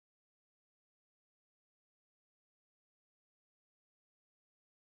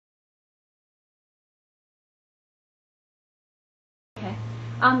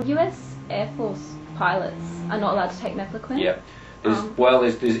US Air Force pilots are not allowed to take Mefloquine. Yeah.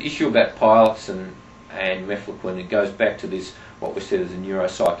 There's issue about pilots and Mefloquine. It goes back to this, what we said as a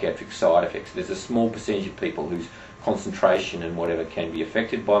neuropsychiatric side effects. There's a small percentage of people whose concentration and whatever can be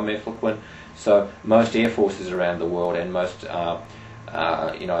affected by Mefloquine. So most air forces around the world and most,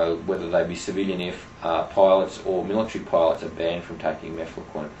 whether they be civilian pilots or military pilots, are banned from taking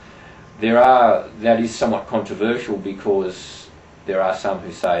Mefloquine. That is somewhat controversial because there are some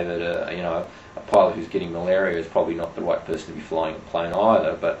who say that a pilot who's getting malaria is probably not the right person to be flying a plane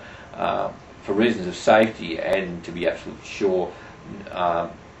either. But for reasons of safety and to be absolutely sure,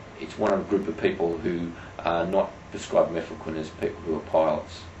 it's one of a group of people who are not prescribed Mefloquine as people who are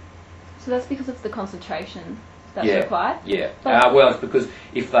pilots. So that's because of the concentration that's required? Yeah. It's because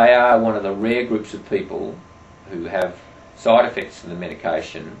if they are one of the rare groups of people who have side effects to the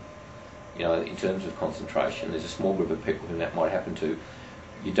medication, in terms of concentration, there's a small group of people who that might happen to.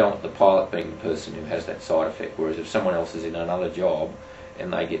 You don't want the pilot being the person who has that side effect. Whereas if someone else is in another job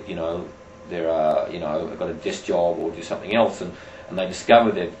and they get, they've got a desk job or do something else and they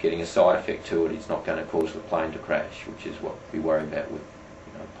discover they're getting a side effect to it, it's not going to cause the plane to crash, which is what we worry about with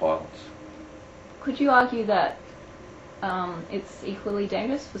pilots. Could you argue that it's equally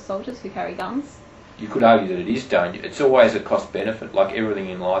dangerous for soldiers who carry guns? You could argue that it is dangerous. It's always a cost-benefit. Like everything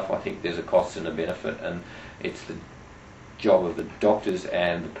in life, I think there's a cost and a benefit, and it's the job of the doctors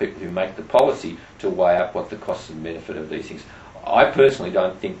and the people who make the policy to weigh up what the cost and benefit of these things. I personally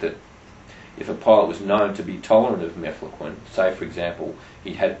don't think that if a pilot was known to be tolerant of Mefloquine, say for example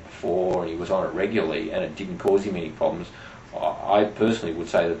he'd had it before and he was on it regularly and it didn't cause him any problems, I personally would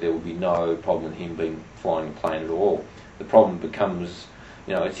say that there would be no problem with him flying a plane at all. The problem becomes,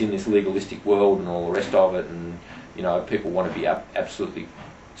 it's in this legalistic world and all the rest of it, and people want to be absolutely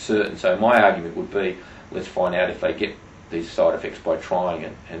certain. So my argument would be, let's find out if they get these side effects by trying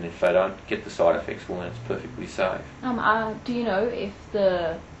it, and if they don't get the side effects, well, then it's perfectly safe. Do you know if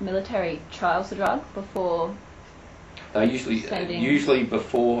the military trials the drug before? They usually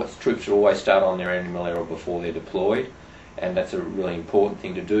before, troops always start on their anti-malarial before they're deployed, and that's a really important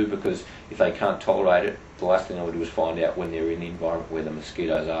thing to do because if they can't tolerate it, the last thing they will do is find out when they're in the environment where the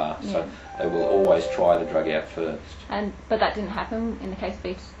mosquitoes are. Yeah. So they will always try the drug out first. But that didn't happen in the case of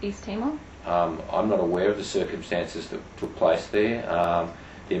East Timor? I'm not aware of the circumstances that took place there.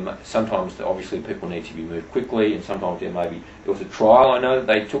 Sometimes, obviously, people need to be moved quickly, and sometimes there was a trial I know that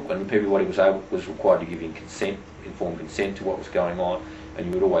they took, and everybody was required to give informed consent to what was going on, and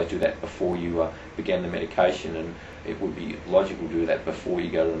you would always do that before you began the medication, and it would be logical to do that before you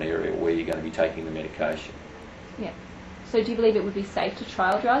go to an area where you're going to be taking the medication. Yeah. So do you believe it would be safe to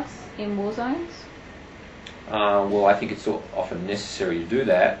trial drugs in war zones? I think it's often necessary to do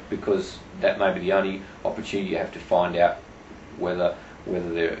that because that may be the only opportunity you have to find out whether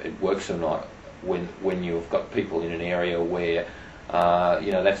it works or not. When you've got people in an area where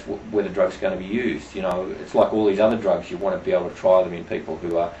that's where the drug's going to be used. It's like all these other drugs. You want to be able to try them in people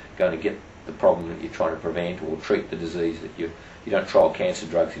who are going to get the problem that you're trying to prevent or treat the disease that you don't trial cancer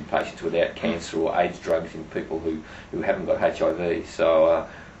drugs in patients without cancer or AIDS drugs in people who haven't got HIV. So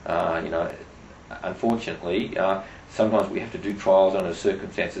unfortunately, sometimes we have to do trials under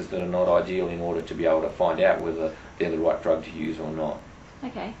circumstances that are not ideal in order to be able to find out whether they're the right drug to use or not.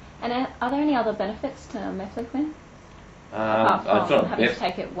 Okay. And are there any other benefits to Mefloquine? Apart from having to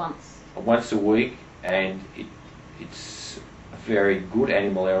take it once a week, and it's a very good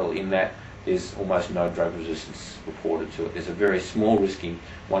anti-malarial in that there's almost no drug resistance reported to it. There's a very small risk in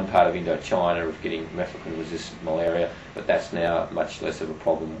one part of Indochina of getting Mefloquine-resistant malaria, but that's now much less of a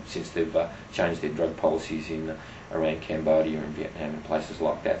problem since they've changed their drug policies around Cambodia and Vietnam and places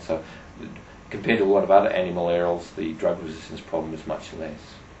like that. So compared to a lot of other anti-malarials, the drug resistance problem is much less.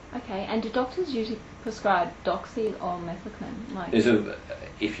 Okay, and do doctors usually prescribe Doxy or Mefloquine?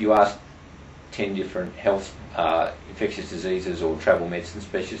 If you ask 10 different health, infectious diseases or travel medicine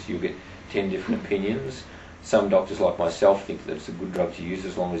specialists, you'll get 10 different opinions. Some doctors, like myself, think that it's a good drug to use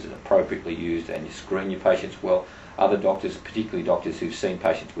as long as it's appropriately used and you screen your patients well. Other doctors, particularly doctors who've seen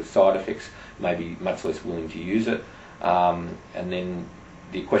patients with side effects, may be much less willing to use it. And then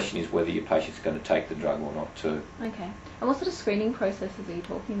the question is whether your patient's going to take the drug or not too. Okay. And what sort of screening processes are you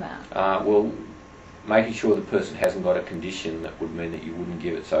talking about? Making sure the person hasn't got a condition that would mean that you wouldn't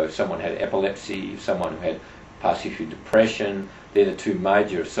give it. So if someone had epilepsy, if someone who had past history of depression, they're the two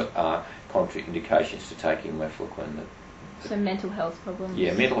major contraindications to taking Mefloquine. So mental health problems?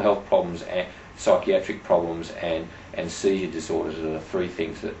 Yeah, mental health problems, and psychiatric problems, and seizure disorders are the three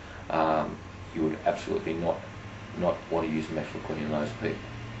things that you would absolutely not want to use Mefloquine in those people.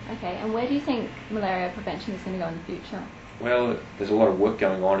 Okay, and where do you think malaria prevention is going to go in the future? Well, there's a lot of work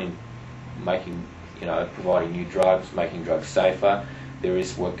going on in making, providing new drugs, making drugs safer. There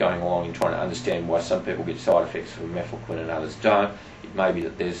is work going along in trying to understand why some people get side effects from mefloquine and others don't. It may be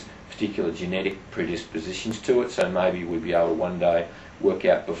that there's particular genetic predispositions to it, so maybe we'll be able to one day work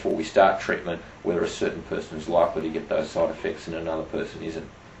out before we start treatment whether a certain person is likely to get those side effects and another person isn't.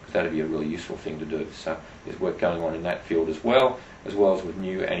 Because that'd be a really useful thing to do. So there's work going on in that field as well as with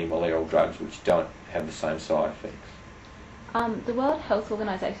new anti-malarial drugs which don't have the same side effects. The World Health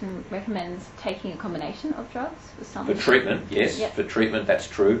Organization recommends taking a combination of drugs for some. For treatment, yes. Yep. For treatment, that's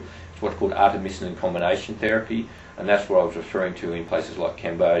true. It's what's called artemisinin combination therapy, and that's what I was referring to in places like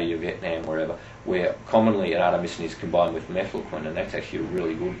Cambodia, Vietnam, wherever, where commonly an artemisinin is combined with mefloquine, and that's actually a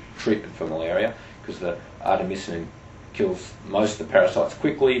really good treatment for malaria because the artemisinin kills most of the parasites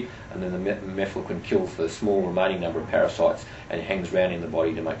quickly, and then the mefloquine kills the small remaining number of parasites and hangs around in the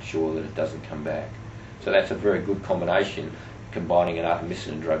body to make sure that it doesn't come back. So that's a very good combination, combining an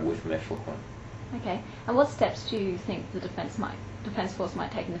artemisinin drug with mefloquine. Okay. And what steps do you think the Defence Force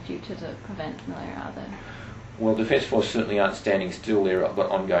might take in the future to prevent malaria? Are there? Well, Defence Force certainly aren't standing still. There are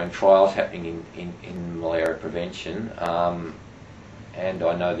ongoing trials happening in malaria prevention, and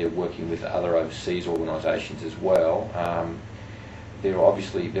I know they're working with other overseas organisations as well. There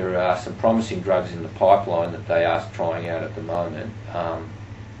are some promising drugs in the pipeline that they are trying out at the moment.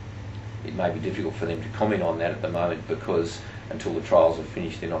 It may be difficult for them to comment on that at the moment because until the trials are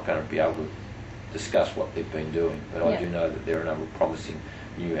finished they're not going to be able to discuss what they've been doing. But I do know that there are a number of promising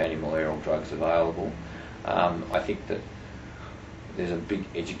new anti-malarial drugs available. I think that there's a big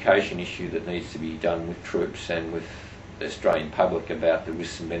education issue that needs to be done with troops and with the Australian public about the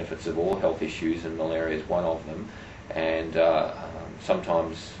risks and benefits of all health issues, and malaria is one of them. And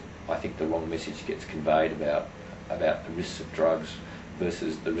sometimes I think the wrong message gets conveyed about the risks of drugs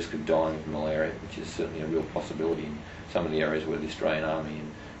versus the risk of dying of malaria, which is certainly a real possibility in some of the areas where the Australian Army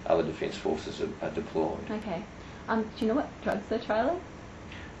and other defence forces are deployed. Okay. Do you know what drugs they're trialling?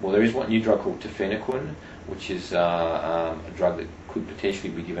 Well, there is one new drug called tefenaquine, which is a drug that could potentially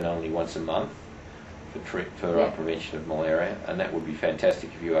be given only once a month for prevention of malaria, and that would be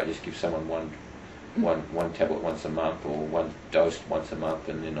fantastic if you just give someone one tablet once a month or one dose once a month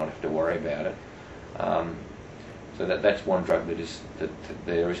and then not have to worry about it. So that's one drug that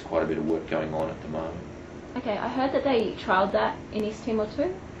there is quite a bit of work going on at the moment. Okay, I heard that they trialled that in East Timor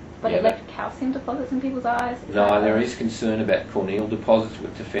too, but it left calcium deposits in people's eyes. No, there is concern about corneal deposits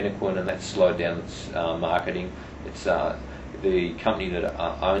with tefenaquine, and that's slowed down its marketing. It's the company that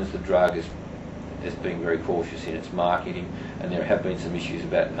owns the drug is being very cautious in its marketing, and there have been some issues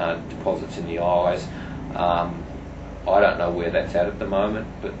about deposits in the eyes. I don't know where that's at the moment,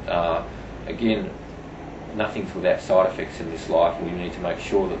 but again, nothing's without side effects in this life. We need to make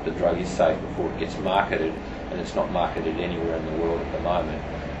sure that the drug is safe before it gets marketed, and it's not marketed anywhere in the world at the moment.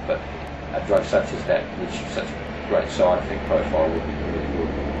 But a drug such as that, which has such a great side effect profile, would be really good.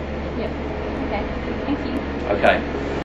 Yep. Okay. Thank you. Okay.